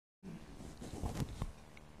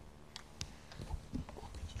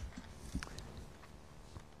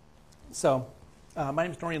My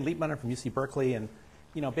name is Dorian Liepmann. I'm from UC Berkeley, and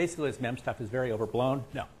basically this MEMS stuff is very overblown.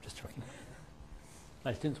 No, just joking.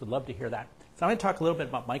 My students would love to hear that. So I'm going to talk a little bit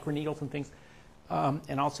about microneedles and things,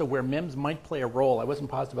 and also where MEMS might play a role. I wasn't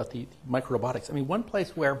positive about the microrobotics. I mean, one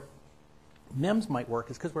place where MEMS might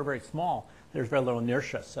work is because we're very small. There's very little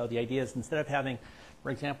inertia. So the idea is instead of having,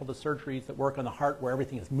 for example, the surgeries that work on the heart where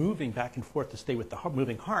everything is moving back and forth to stay with the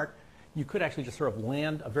moving heart, you could actually just sort of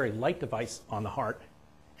land a very light device on the heart,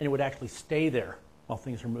 and it would actually stay there while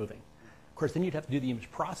things are moving. Of course, then you'd have to do the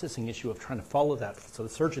image processing issue of trying to follow that so the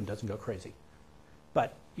surgeon doesn't go crazy.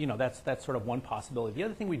 But that's sort of one possibility. The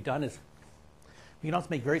other thing we've done is we can also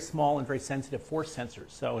make very small and very sensitive force sensors.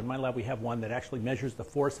 So in my lab, we have one that actually measures the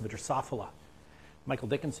force of a Drosophila. Michael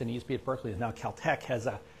Dickinson, he used to be at Berkeley, is now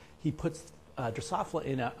Caltech, he puts Drosophila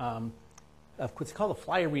in what's called a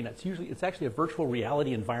fly arena. It's actually a virtual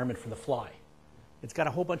reality environment for the fly. It's got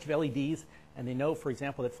a whole bunch of LEDs, and they know, for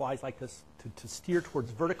example, that flies like this to steer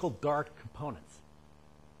towards vertical dark components.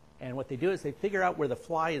 And what they do is they figure out where the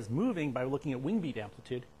fly is moving by looking at wing beat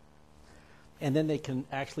amplitude, and then they can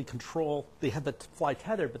actually control, they have the fly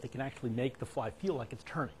tethered, but they can actually make the fly feel like it's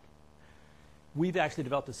turning. We've actually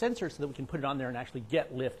developed a sensor so that we can put it on there and actually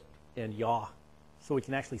get lift and yaw, so we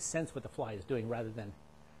can actually sense what the fly is doing rather than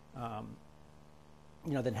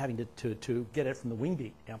than having to get it from the wing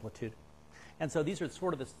beat amplitude. And so these are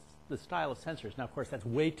sort of the style of sensors. Now, of course, that's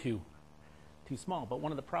way too small. But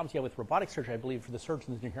one of the problems you have with robotic surgery, I believe, for the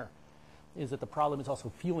surgeons in here, is that the problem is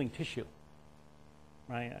also feeling tissue.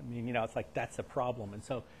 Right? I mean, it's like that's a problem. And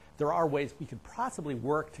so there are ways we could possibly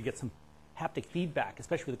work to get some haptic feedback,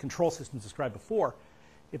 especially with the control systems described before.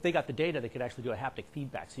 If they got the data, they could actually do a haptic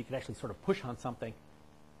feedback. So you could actually sort of push on something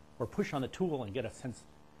or push on the tool and get a sense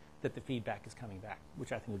that the feedback is coming back,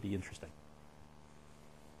 which I think would be interesting.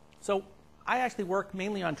 So I actually work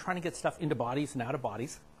mainly on trying to get stuff into bodies and out of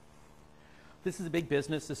bodies. This is a big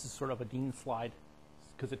business. This is sort of a dean slide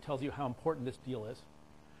because it tells you how important this deal is.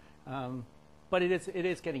 But it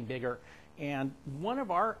is getting bigger. And one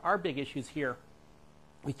of our big issues here,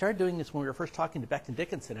 we started doing this when we were first talking to Beck and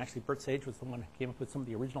Dickinson. Actually, Bert Sage was the one who came up with some of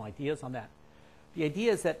the original ideas on that. The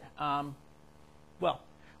idea is that,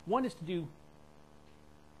 one is to do,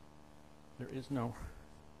 there is no,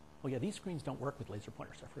 oh yeah, these screens don't work with laser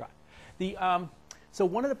pointers, I forgot. So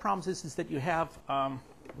one of the problems is that you have,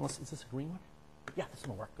 is this a green one? Yeah, this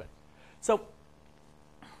one will work good. So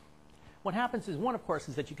what happens is, one, of course,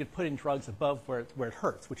 is that you could put in drugs above where it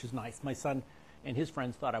hurts, which is nice. My son and his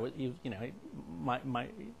friends thought my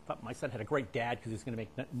son had a great dad because he was going to make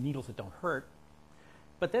needles that don't hurt.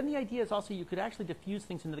 But then the idea is also you could actually diffuse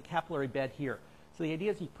things into the capillary bed here. So the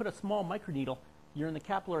idea is you put a small microneedle, you're in the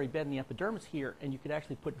capillary bed in the epidermis here, and you could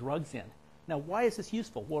actually put drugs in. Now, why is this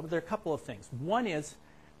useful? Well, there are a couple of things. One is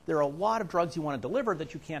there are a lot of drugs you want to deliver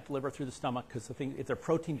that you can't deliver through the stomach because if they're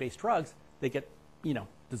protein-based drugs, they get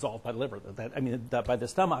dissolved by the liver, by the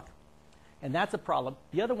stomach. And that's a problem.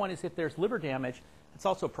 The other one is if there's liver damage, it's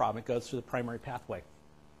also a problem. It goes through the primary pathway.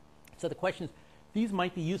 So the question is, these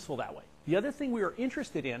might be useful that way. The other thing we were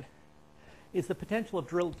interested in is the potential of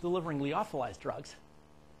delivering lyophilized drugs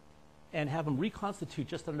and have them reconstitute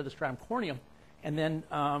just under the stratum corneum and then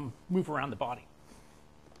move around the body.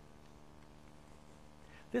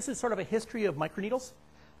 This is sort of a history of microneedles.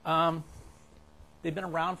 They've been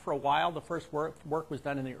around for a while. The first work was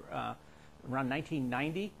done in around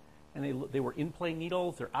 1990. And they were in-plane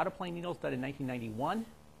needles. They're out-of-plane needles done in 1991.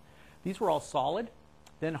 These were all solid.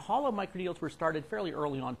 Then hollow microneedles were started fairly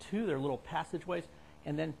early on, too. They're little passageways.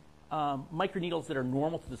 And then microneedles that are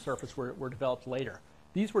normal to the surface were developed later.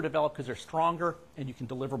 These were developed because they're stronger, and you can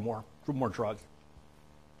deliver more drugs.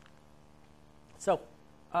 So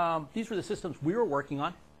these were the systems we were working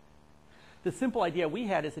on. The simple idea we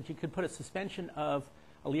had is that you could put a suspension of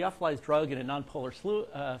a lyophilized drug in a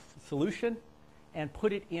nonpolar solution and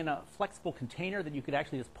put it in a flexible container that you could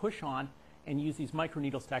actually just push on and use these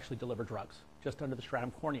microneedles to actually deliver drugs just under the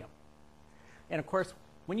stratum corneum. And of course,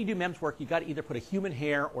 when you do MEMS work, you've got to either put a human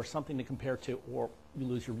hair or something to compare to, or you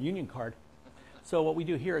lose your union card. So what we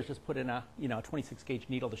do here is just put in a 26 gauge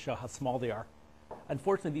needle to show how small they are.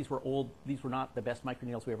 Unfortunately, these were old. These were not the best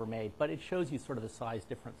microneedles we ever made, but it shows you sort of the size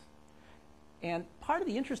difference. And part of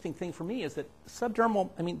the interesting thing for me is that subdermal,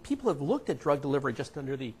 people have looked at drug delivery just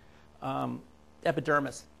under the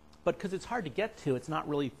epidermis, but because it's hard to get to, it's not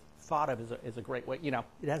really thought of as a great way.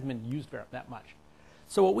 It hasn't been used that much.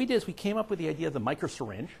 So what we did is we came up with the idea of the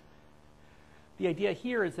microsyringe. The idea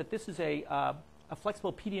here is that this is a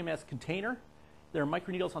flexible PDMS container. There are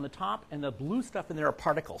microneedles on the top, and the blue stuff in there are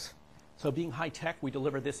particles. So being high tech, we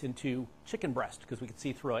delivered this into chicken breast because we could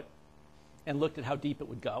see through it, and looked at how deep it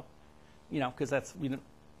would go. Because that's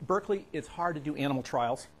Berkeley, it's hard to do animal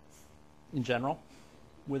trials in general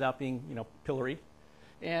without being, pilloried.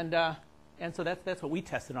 And so that's what we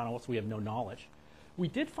tested on, also we have no knowledge. We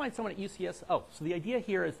did find someone at UCS. Oh, so the idea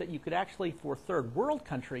here is that you could actually, for third world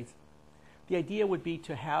countries, the idea would be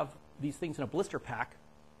to have these things in a blister pack.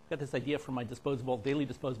 Got this idea from my daily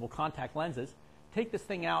disposable contact lenses. Take this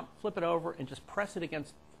thing out, flip it over, and just press it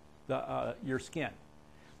against your skin.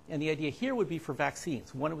 And the idea here would be for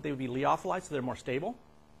vaccines. One, they would be lyophilized, so they're more stable.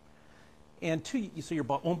 And two, so your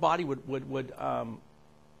own body would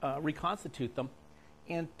reconstitute them.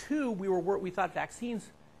 And two, we thought vaccines,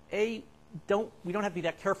 we don't have to be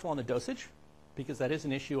that careful on the dosage, because that is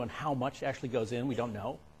an issue on how much actually goes in. We don't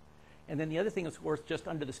know. And then the other thing is, of course, just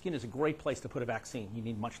under the skin is a great place to put a vaccine. You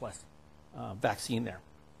need much less vaccine there.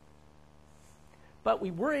 But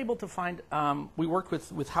we were able to find, we worked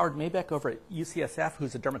with Howard Maybeck over at UCSF,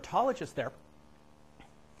 who's a dermatologist there.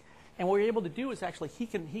 And what we were able to do is actually, he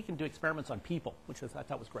can do experiments on people, which I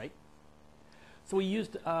thought was great. So we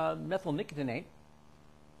used methyl nicotinate.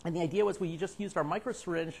 And the idea was we just used our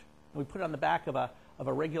microsyringe, and we put it on the back of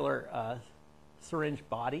a regular syringe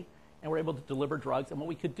body, and we're able to deliver drugs. And what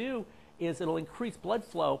we could do is it'll increase blood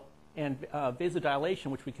flow and vasodilation,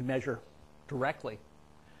 which we can measure directly.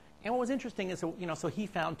 And what was interesting is, so he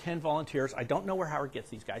found 10 volunteers. I don't know where Howard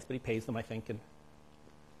gets these guys, but he pays them, I think, and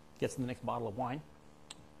gets them the next bottle of wine.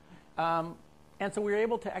 And so we were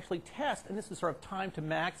able to actually test, and this is sort of time to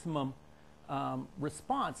maximum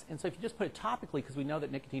response. And so if you just put it topically, because we know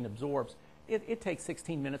that nicotine absorbs, it takes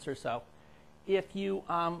 16 minutes or so. If you,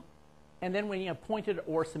 and then when you have pointed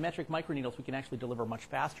or symmetric microneedles, we can actually deliver much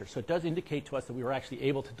faster. So it does indicate to us that we were actually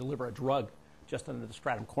able to deliver a drug just under the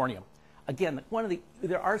stratum corneum. Again,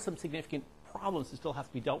 there are some significant problems that still have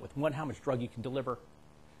to be dealt with. One, how much drug you can deliver,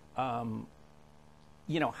 how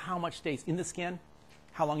much stays in the skin,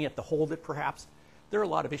 how long you have to hold it, perhaps. There are a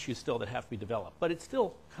lot of issues still that have to be developed, but it's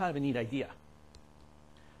still kind of a neat idea.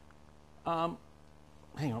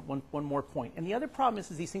 Hang on, one more point. And the other problem is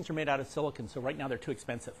these things are made out of silicon, so right now they're too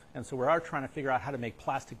expensive. And so we are trying to figure out how to make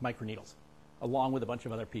plastic microneedles, along with a bunch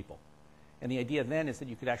of other people. And the idea then is that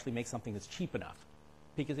you could actually make something that's cheap enough.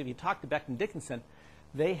 Because if you talk to Becton Dickinson,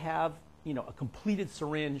 they have a completed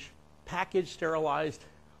syringe, packaged, sterilized,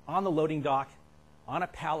 on the loading dock, on a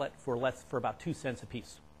pallet for about 2 cents a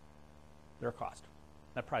piece. Their cost.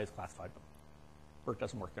 That probably is classified, or it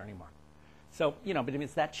doesn't work there anymore. So but I mean,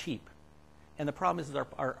 it's that cheap. And the problem is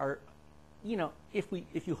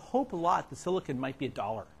if you hope a lot, the silicon might be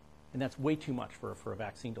 $1, and that's way too much for a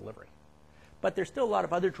vaccine delivery. But there's still a lot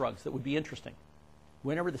of other drugs that would be interesting.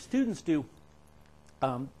 Whenever the students do.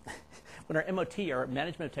 When our MOT, our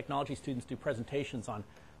Management of Technology students, do presentations on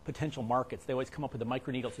potential markets, they always come up with the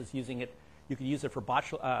microneedles as using it. You could use it for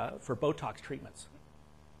Botox treatments,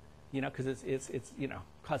 because it's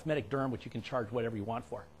cosmetic derm, which you can charge whatever you want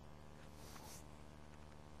for.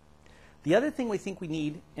 The other thing we think we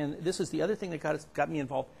need, and this is the other thing that got me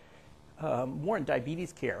involved more in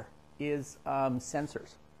diabetes care, is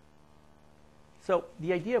sensors. So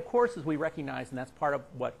the idea, of course, is we recognize, and that's part of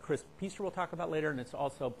what Chris Piester will talk about later, and it's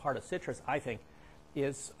also part of CITRIS, I think,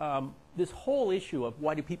 is this whole issue of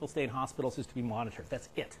why do people stay in hospitals is to be monitored. That's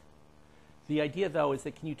it. The idea, though, is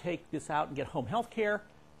that can you take this out and get home health care,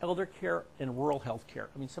 elder care, and rural health care?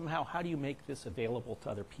 I mean, somehow, how do you make this available to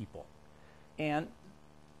other people? And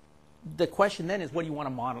the question then is, what do you want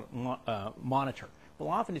to monitor? Well,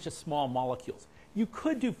 often it's just small molecules. You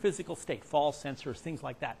could do physical state, fall sensors, things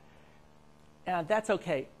like that. And that's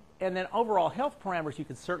okay. And then overall health parameters you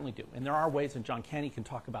can certainly do. And there are ways, and John Canny can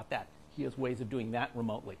talk about that. He has ways of doing that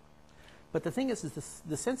remotely. But the thing is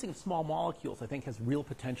the sensing of small molecules, I think, has real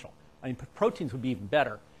potential. I mean, proteins would be even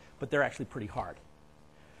better, but they're actually pretty hard.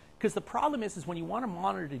 Because the problem is when you want to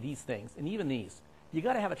monitor these things, and even these, you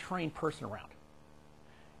got to have a trained person around.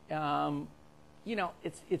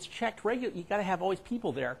 It's checked regularly. You got to have always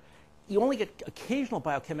people there. You only get occasional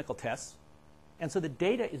biochemical tests. And so the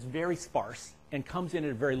data is very sparse and comes in at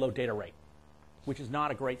a very low data rate, which is not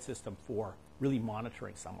a great system for really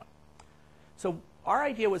monitoring someone. So our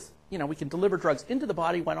idea was, we can deliver drugs into the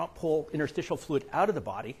body. Why not pull interstitial fluid out of the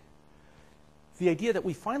body? The idea that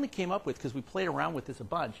we finally came up with, because we played around with this a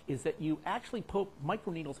bunch, is that you actually put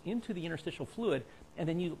microneedles into the interstitial fluid, and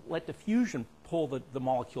then you let diffusion pull the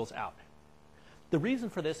molecules out. The reason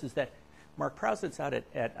for this is that Mark Prousitz out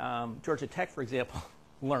at Georgia Tech, for example,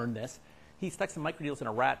 learned this. He stuck some microneedles in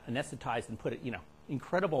a rat, anesthetized, and put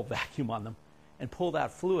incredible vacuum on them, and pulled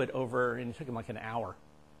out fluid and it took him like an hour.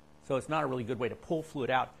 So it's not a really good way to pull fluid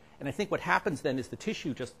out. And I think what happens then is the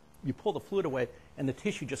tissue you pull the fluid away, and the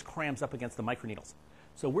tissue just crams up against the microneedles.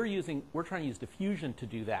 So we're trying to use diffusion to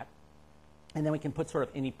do that. And then we can put sort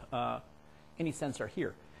of any sensor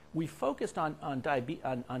here. We focused on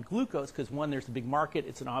glucose because, one, there's a big market.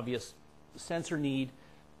 It's an obvious sensor need.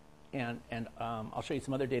 And I'll show you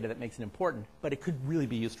some other data that makes it important. But it could really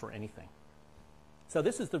be used for anything. So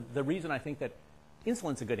this is the reason I think that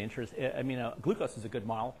insulin's a good interest. I mean, glucose is a good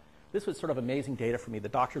model. This was sort of amazing data for me. The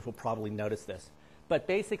doctors will probably notice this. But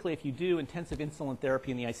basically, if you do intensive insulin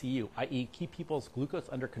therapy in the ICU, i.e. keep people's glucose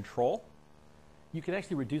under control, you can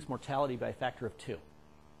actually reduce mortality by a factor of 2.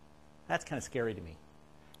 That's kind of scary to me.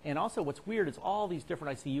 And also what's weird is all these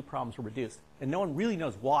different ICU problems are reduced. And no one really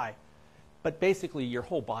knows why. But basically, your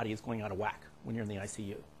whole body is going out of whack when you're in the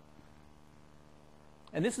ICU.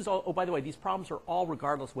 And this is all, oh, by the way, these problems are all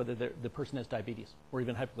regardless whether the person has diabetes or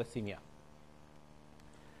even hypoglycemia.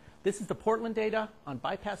 This is the Portland data on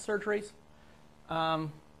bypass surgeries.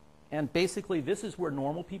 And basically, this is where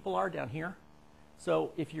normal people are down here.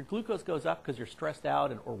 So if your glucose goes up because you're stressed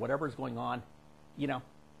out or whatever is going on, you know,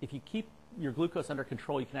 if you keep your glucose under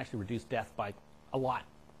control, you can actually reduce death by a lot.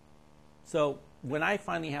 So when I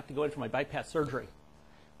finally have to go in for my bypass surgery,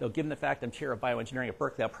 though given the fact I'm chair of bioengineering at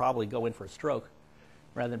Berkeley, I'll probably go in for a stroke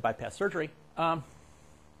rather than bypass surgery,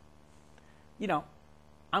 you know,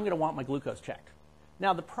 I'm going to want my glucose checked.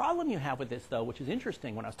 Now, the problem you have with this, though, which is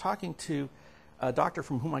interesting, when I was talking to a doctor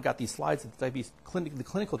from whom I got these slides at the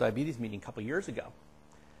clinical diabetes meeting a couple years ago,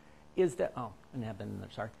 is that, oh, I didn't have that in there,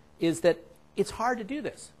 sorry, is that it's hard to do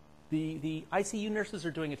this. The ICU nurses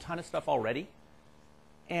are doing a ton of stuff already.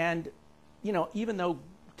 And, you know, even though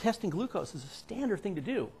testing glucose is a standard thing to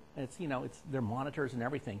do, and it's, you know, it's their monitors and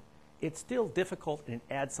everything, it's still difficult and it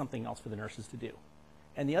adds something else for the nurses to do.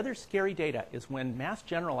 And the other scary data is when Mass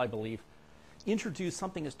General, I believe, introduced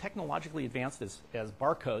something as technologically advanced as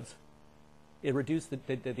barcodes, it reduced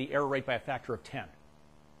the error rate by a factor of 10.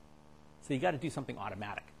 So you got to do something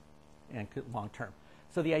automatic and long term.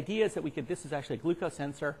 So the idea is that this is actually a glucose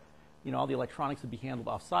sensor. You know, all the electronics would be handled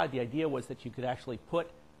offside. The idea was that you could actually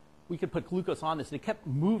we could put glucose on this, and it kept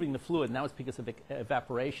moving the fluid, and that was because of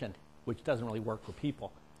evaporation, which doesn't really work for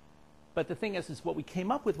people. But the thing is what we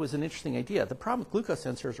came up with was an interesting idea. The problem with glucose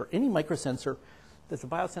sensors or any microsensor that's a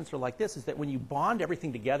biosensor like this is that when you bond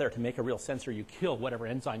everything together to make a real sensor, you kill whatever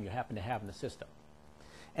enzyme you happen to have in the system.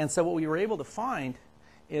 And so what we were able to find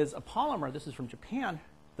is a polymer, this is from Japan,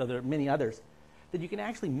 though there are many others, that you can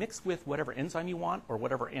actually mix with whatever enzyme you want or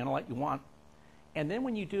whatever analyte you want. And then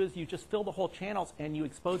when you do is you just fill the whole channels and you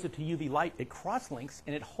expose it to UV light. It cross-links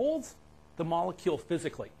and it holds the molecule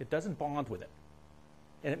physically. It doesn't bond with it.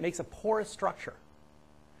 And it makes a porous structure.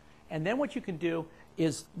 And then what you can do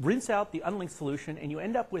is rinse out the unlinked solution, and you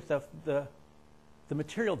end up with the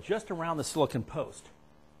material just around the silicon post.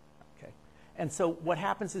 Okay? And so what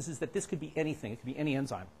happens is that this could be anything. It could be any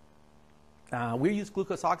enzyme. We use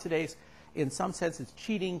glucose oxidase. In some sense, it's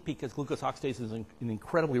cheating because glucose oxidase is an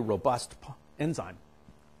incredibly robust enzyme.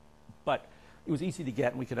 But it was easy to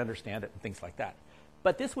get, and we could understand it and things like that.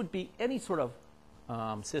 But this would be any sort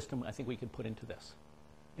of system I think we could put into this,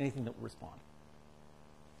 anything that would respond.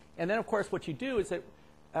 And then, of course, what you do is that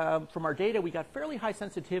from our data, we got fairly high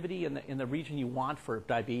sensitivity in the region you want for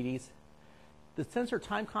diabetes. The sensor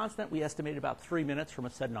time constant, we estimated about 3 minutes from a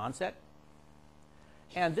sudden onset.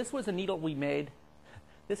 And this was a needle we made.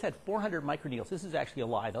 This had 400 microneedles. This is actually a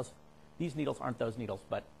lie. These needles aren't those needles,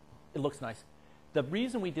 but it looks nice. The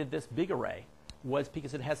reason we did this big array was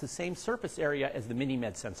because it has the same surface area as the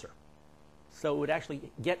MiniMed sensor. So it would actually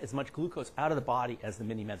get as much glucose out of the body as the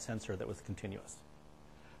MiniMed sensor that was continuous.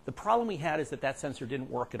 The problem we had is that sensor didn't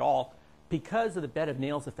work at all. Because of the bed of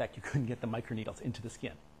nails effect, you couldn't get the microneedles into the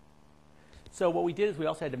skin. So what we did is we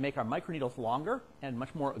also had to make our microneedles longer and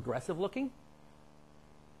much more aggressive looking.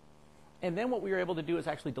 And then what we were able to do is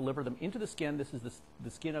actually deliver them into the skin. This is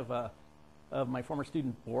the skin of my former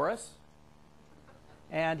student, Boris.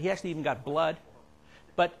 And he actually even got blood.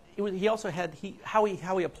 But he also had, how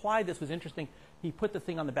he applied this was interesting. He put the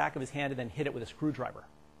thing on the back of his hand and then hit it with a screwdriver,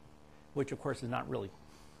 which, of course, is not really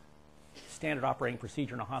standard operating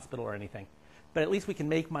procedure in a hospital or anything. But at least we can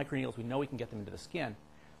make microneedles. We know we can get them into the skin.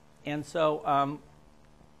 And so,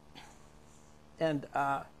 and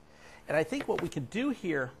I think what we can do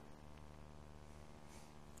here,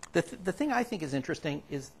 the thing I think is interesting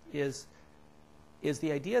is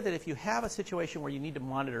the idea that if you have a situation where you need to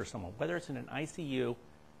monitor someone, whether it's in an ICU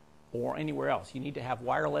or anywhere else, you need to have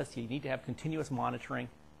wireless, you need to have continuous monitoring,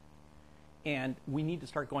 and we need to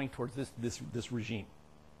start going towards this regime.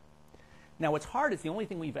 Now, what's hard is the only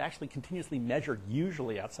thing we've actually continuously measured,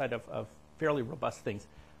 usually outside of fairly robust things,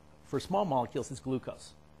 for small molecules is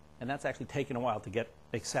glucose. And that's actually taken a while to get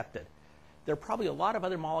accepted. There are probably a lot of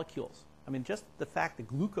other molecules. I mean, just the fact that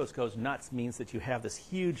glucose goes nuts means that you have this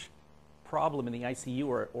huge problem in the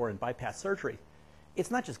ICU or in bypass surgery, it's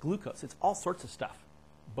not just glucose, it's all sorts of stuff.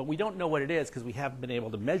 But we don't know what it is because we haven't been able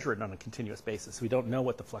to measure it on a continuous basis. We don't know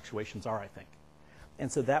what the fluctuations are, I think. And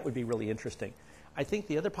so that would be really interesting. I think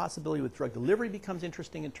the other possibility with drug delivery becomes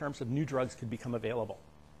interesting in terms of new drugs could become available.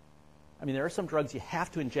 I mean, there are some drugs you have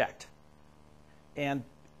to inject. And,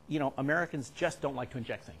 you know, Americans just don't like to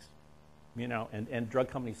inject things, you know, and drug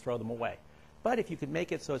companies throw them away. But if you could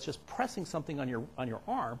make it so it's just pressing something on your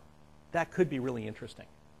arm, that could be really interesting.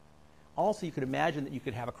 Also, you could imagine that you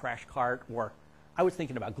could have a crash cart, or I was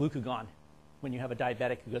thinking about glucagon when you have a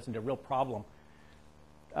diabetic who goes into a real problem.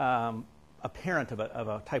 A parent of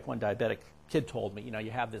a type 1 diabetic kid told me, you know,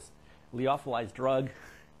 you have this lyophilized drug,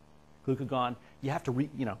 glucagon. You have to,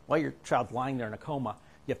 you know, while your child's lying there in a coma,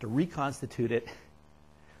 you have to reconstitute it,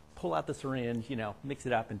 pull out the syringe, you know, mix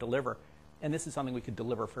it up and deliver. And this is something we could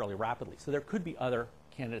deliver fairly rapidly. So there could be other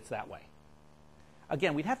candidates that way.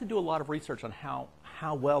 Again, we'd have to do a lot of research on how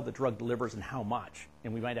well the drug delivers and how much.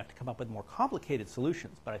 And we might have to come up with more complicated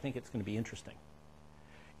solutions, but I think it's going to be interesting.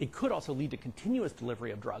 It could also lead to continuous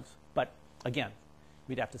delivery of drugs, but again,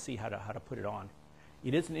 we'd have to see how to put it on.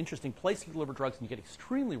 It is an interesting place to deliver drugs, and you get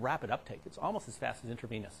extremely rapid uptake. It's almost as fast as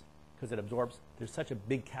intravenous because it absorbs. There's such a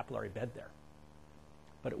big capillary bed there.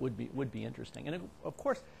 But it would be interesting. And of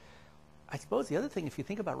course, I suppose the other thing, if you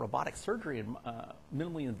think about robotic surgery and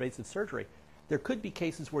minimally invasive surgery, there could be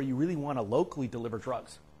cases where you really want to locally deliver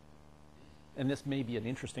drugs. And this may be an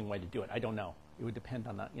interesting way to do it. I don't know. It would depend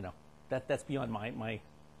on that, you know. That's beyond my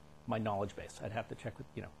knowledge base. I'd have to check with,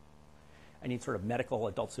 you know. I need sort of medical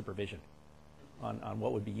adult supervision on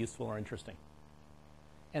what would be useful or interesting.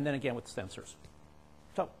 And then again with sensors.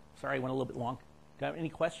 So, sorry, I went a little bit long. Got any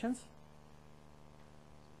questions?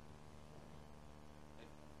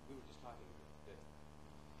 We were just talking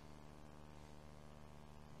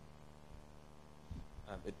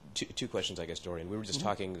two questions, I guess, Dorian. We were just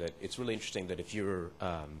talking that it's really interesting that if you're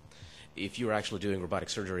actually doing robotic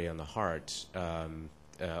surgery on the heart,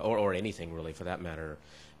 or anything really for that matter,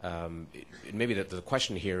 maybe the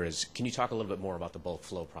question here is, can you talk a little bit more about the bulk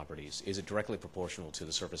flow properties? Is it directly proportional to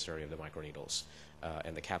the surface area of the microneedles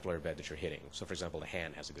and the capillary bed that you're hitting? So, for example, the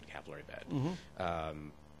hand has a good capillary bed.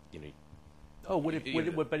 You know. Oh, but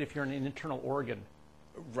if you're in an internal organ,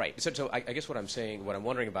 right? So I guess what I'm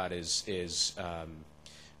wondering about is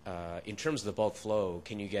in terms of the bulk flow,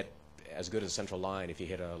 can you get as good as a central line if you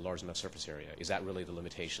hit a large enough surface area? Is that really the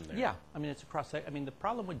limitation there? Yeah, I mean, it's across. I mean, the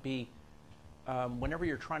problem would be whenever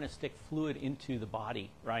you're trying to stick fluid into the body,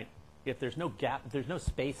 right? If there's no gap, if there's no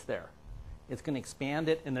space there, it's going to expand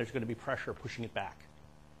it, and there's going to be pressure pushing it back.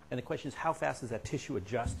 And the question is, how fast does that tissue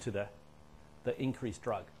adjust to the increased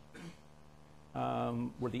drug,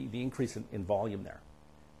 or the increase in volume there?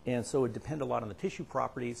 And so it would depend a lot on the tissue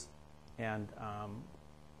properties. And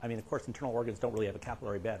I mean, of course, internal organs don't really have a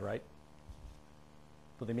capillary bed, right?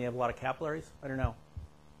 So they may have a lot of capillaries. I don't know.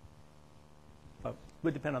 But it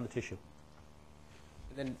would depend on the tissue.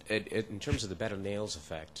 And then in terms of the bed of nails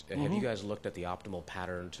effect, have you guys looked at the optimal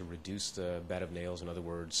pattern to reduce the bed of nails? In other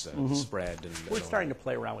words, spread? We're starting to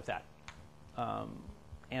play around with that.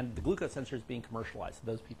 And the glucose sensor is being commercialized. So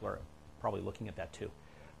those people are probably looking at that too.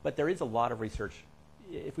 But there is a lot of research.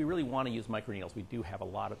 If we really want to use microneedles, we do have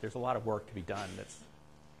there's a lot of work to be done.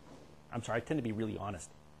 I'm sorry, I tend to be really honest.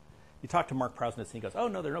 You talk to Mark Prousness and he goes, oh,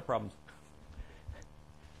 no, there are no problems.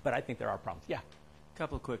 But I think there are problems. Yeah. A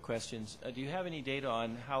couple of quick questions. Do you have any data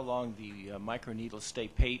on how long the microneedles stay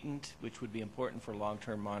patent, which would be important for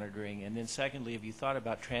long-term monitoring? And then secondly, have you thought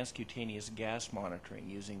about transcutaneous gas monitoring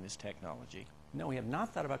using this technology? No, we have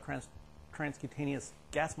not thought about transcutaneous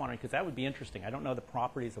gas monitoring because that would be interesting. I don't know the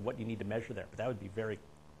properties of what you need to measure there, but that would be very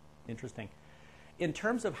interesting. In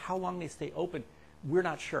terms of how long they stay open, we're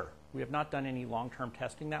not sure. We have not done any long-term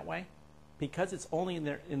testing that way. Because it's only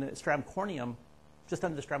in the stratum corneum, just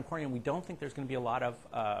under the stratum corneum, we don't think there's going to be a lot of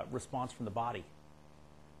response from the body.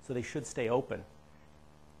 So they should stay open.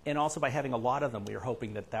 And also by having a lot of them, we are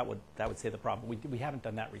hoping that would save the problem. We haven't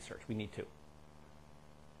done that research. We need to.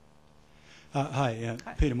 Hi,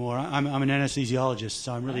 Peter Moore. I'm an anesthesiologist,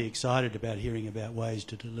 so I'm really excited about hearing about ways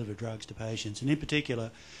to deliver drugs to patients, and in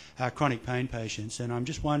particular, chronic pain patients. And I'm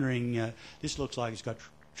just wondering, this looks like it's got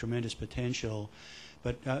tremendous potential,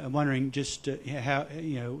 but I'm wondering just how,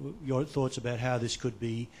 your thoughts about how this could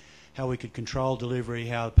be, how we could control delivery,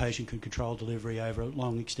 how a patient could control delivery over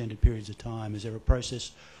long extended periods of time. Is there a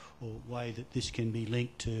process or way that this can be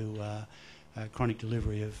linked to chronic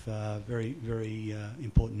delivery of very, very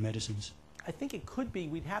important medicines? I think it could be.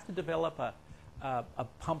 We'd have to develop a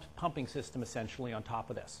pumping system essentially on top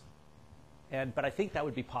of this. But I think that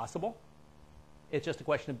would be possible. It's just a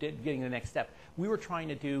question of getting the next step. We were trying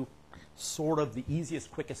to do sort of the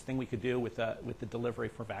easiest, quickest thing we could do with the delivery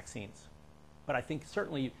for vaccines. But I think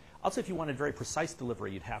certainly, also if you wanted very precise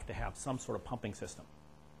delivery, you'd have to have some sort of pumping system.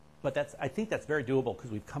 But I think that's very doable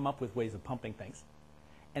because we've come up with ways of pumping things.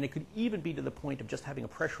 And it could even be to the point of just having a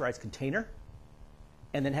pressurized container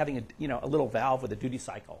and then having a little valve with a duty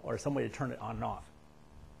cycle or some way to turn it on and off.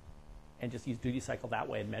 And just use duty cycle that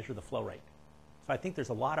way and measure the flow rate. So I think there's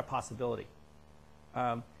a lot of possibility.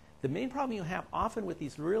 The main problem you have often with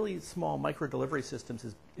these really small micro delivery systems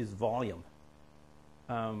is volume.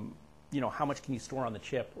 How much can you store on the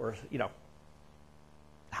chip, or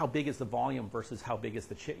how big is the volume versus how big is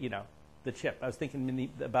the chip? The chip. I was thinking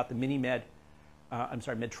about the Medtronic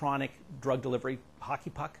drug delivery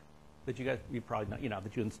hockey puck that you probably know.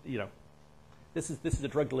 This is a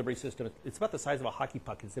drug delivery system. It's about the size of a hockey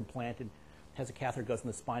puck. It's implanted, has a catheter, goes in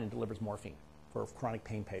the spine, and delivers morphine for chronic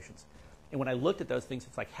pain patients. And when I looked at those things,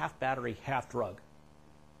 it's like half battery, half drug.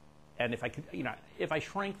 And if I could, if I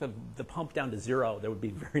shrank the pump down to 0, there would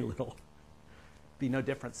be very little, be no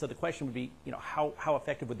difference. So the question would be, how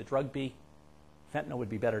effective would the drug be? Fentanyl would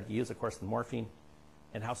be better to use, of course, than morphine,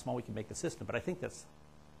 and how small we can make the system. But I think that's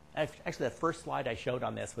actually that first slide I showed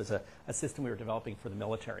on this was a system we were developing for the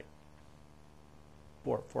military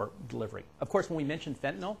for delivery. Of course, when we mentioned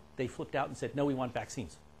fentanyl, they flipped out and said, no, we want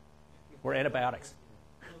vaccines or antibiotics.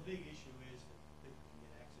 Well, the big issue is that people can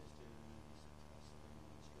get access to these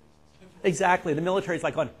on the streets. Exactly. The military's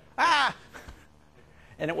like going, ah!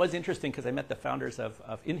 And it was interesting because I met the founders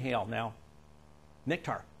of Inhale, now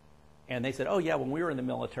Niktar. And they said, oh, yeah, when we were in the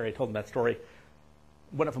military, I told them that story.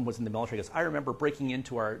 One of them was in the military. He goes, I remember breaking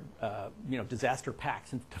into our disaster packs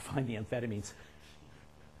to find the amphetamines.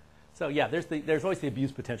 So, yeah, there's always the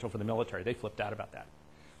abuse potential for the military. They flipped out about that.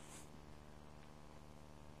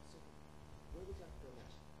 So where would you like to go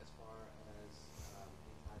next as far as any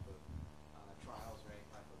type of trials or any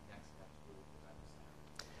type of next steps for that?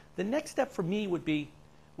 The next step for me would be,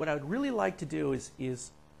 what I would really like to do is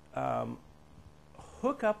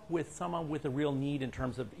hook up with someone with a real need in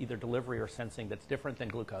terms of either delivery or sensing that's different than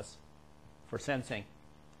glucose for sensing,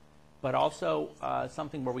 but also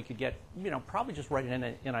something where we could get, probably just write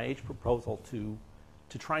an NIH proposal to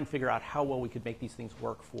try and figure out how well we could make these things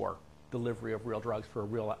work for delivery of real drugs for a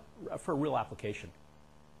real application.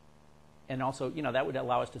 And also, that would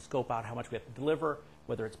allow us to scope out how much we have to deliver,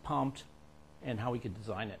 whether it's pumped, and how we could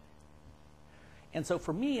design it. And so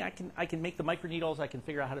for me, I can make the microneedles, I can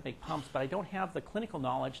figure out how to make pumps, but I don't have the clinical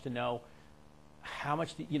knowledge to know how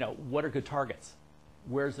much, what are good targets?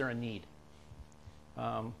 Where's there a need?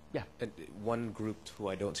 Yeah. And one group who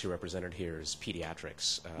I don't see represented here is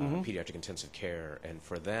pediatrics, pediatric intensive care, and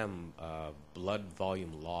for them, blood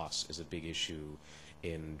volume loss is a big issue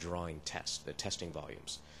in drawing the testing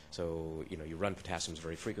volumes. So you run potassiums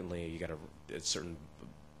very frequently. You got a certain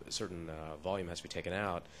volume has to be taken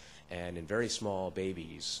out, and in very small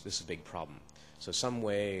babies, this is a big problem. So some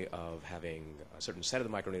way of having a certain set of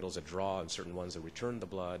the microneedles that draw and certain ones that return the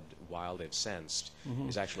blood while it's sensed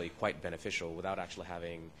is actually quite beneficial without actually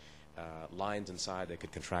having lines inside that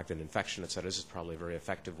could contract an infection, et cetera. This is probably a very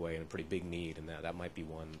effective way and a pretty big need, and that might be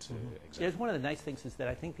one to examine. Yeah, one of the nice things is that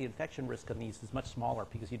I think the infection risk on these is much smaller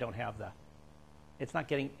because you don't have you're not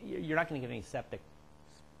going to get any sepsis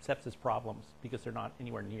problems because they're not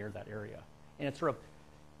anywhere near that area. And it's sort of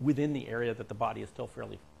within the area that the body is still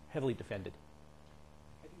fairly heavily defended.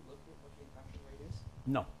 Have you looked at what the infection rate is?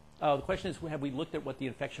 No. The question is, have we looked at what the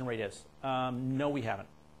infection rate is? No, we haven't.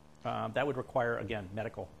 That would require, again,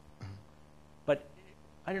 medical. But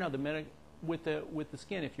I don't know, with the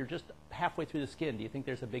skin, if you're just halfway through the skin, do you think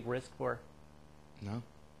there's a big risk for? No.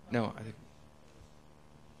 No, I think.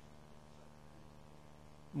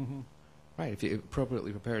 Right, if you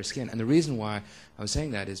appropriately prepare your skin. And the reason why I was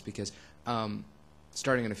saying that is because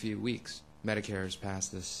starting in a few weeks, Medicare has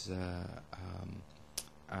passed this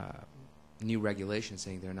new regulation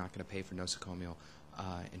saying they're not going to pay for nosocomial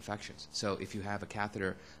infections. So if you have a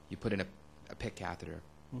catheter, you put in a PICC catheter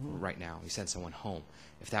right now, you send someone home.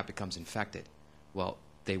 If that becomes infected, well,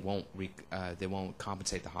 they won't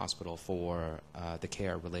compensate the hospital for the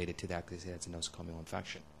care related to that because it's a nosocomial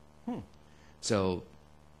infection. So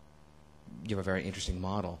you have a very interesting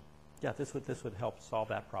model. Yeah, this would help solve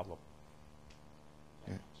that problem.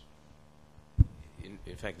 Yeah.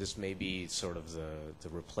 In fact, this may be sort of the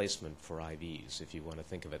replacement for IVs, if you want to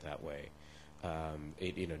think of it that way. I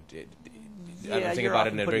don't think about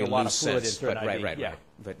it in a very loose sense, but right.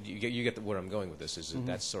 But you get where I'm going with this. Is that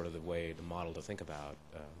that's sort of the model to think about.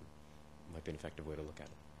 Might be an effective way to look at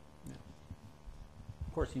it. Yeah.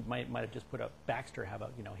 Of course, you might have just put up Baxter. Have a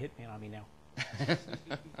Hitman on me now.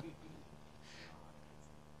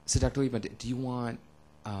 So, Dr. Liepmann, do you want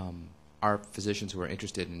our physicians who are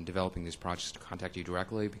interested in developing these projects to contact you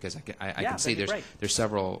directly? Because I Yeah, can see that'd be great. there's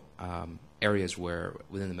several areas where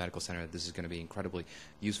within the medical center this is going to be incredibly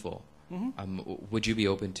useful. Would you be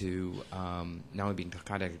open to not only being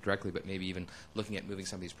contacted directly, but maybe even looking at moving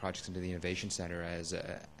some of these projects into the Innovation Center as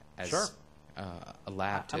Sure. A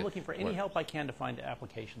lab? I'm looking for any help I can to find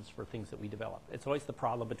applications for things that we develop. It's always the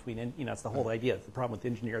problem between, it's the whole idea. The problem with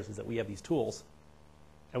engineers is that we have these tools,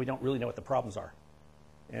 and we don't really know what the problems are.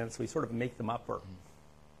 And so we sort of make them up or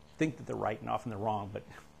think that they're right, and often they're wrong. But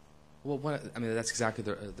well, that's exactly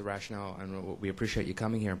the rationale, and we appreciate you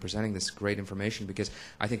coming here and presenting this great information, because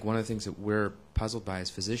I think one of the things that we're puzzled by as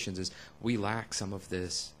physicians is we lack some of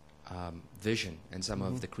this vision and some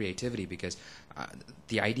of the creativity, because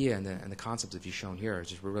the idea and the concepts that you've shown here are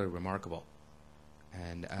just really remarkable.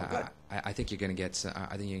 And I think you're going to get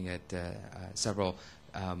several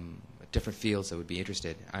different fields that would be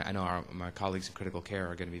interested. I know my colleagues in critical care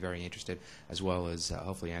are going to be very interested, as well as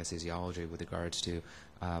hopefully anesthesiology, with regards to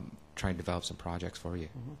trying to develop some projects for you.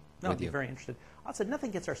 No, I'd be very interested. Also, nothing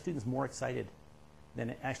gets our students more excited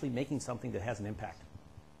than actually making something that has an impact,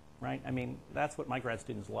 right? I mean, that's what my grad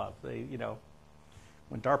students love. They,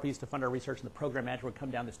 when DARPA used to fund our research and the program manager would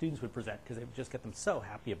come down, the students would present, because it would just get them so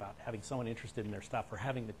happy about having someone interested in their stuff, or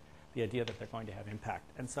having the idea that they're going to have impact.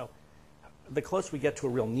 And so the closer we get to a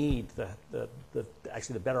real need,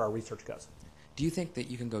 actually the better our research goes. Do you think that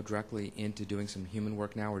you can go directly into doing some human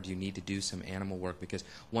work now, or do you need to do some animal work? Because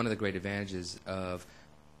one of the great advantages of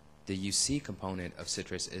the UC component of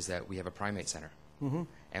CITRIS is that we have a primate center,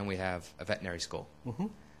 and we have a veterinary school.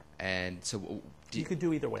 And so you could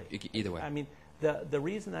do either way. Either way. I mean, the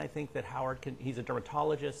reason I think that Howard he's a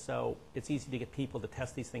dermatologist, so it's easy to get people to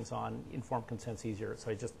test these things on. Informed consent's easier,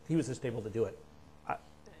 so he was just able to do it.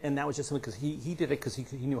 And that was just simply because he did it because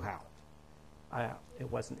he knew how. It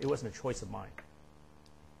wasn't a choice of mine.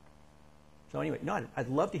 So anyway, no, I'd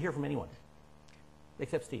love to hear from anyone,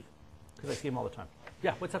 except Steve, because I see him all the time.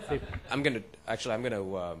 Yeah, what's up, Steve? I'm going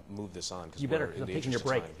to move this on, because You better, 'cause I'm taking your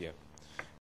break. Yeah.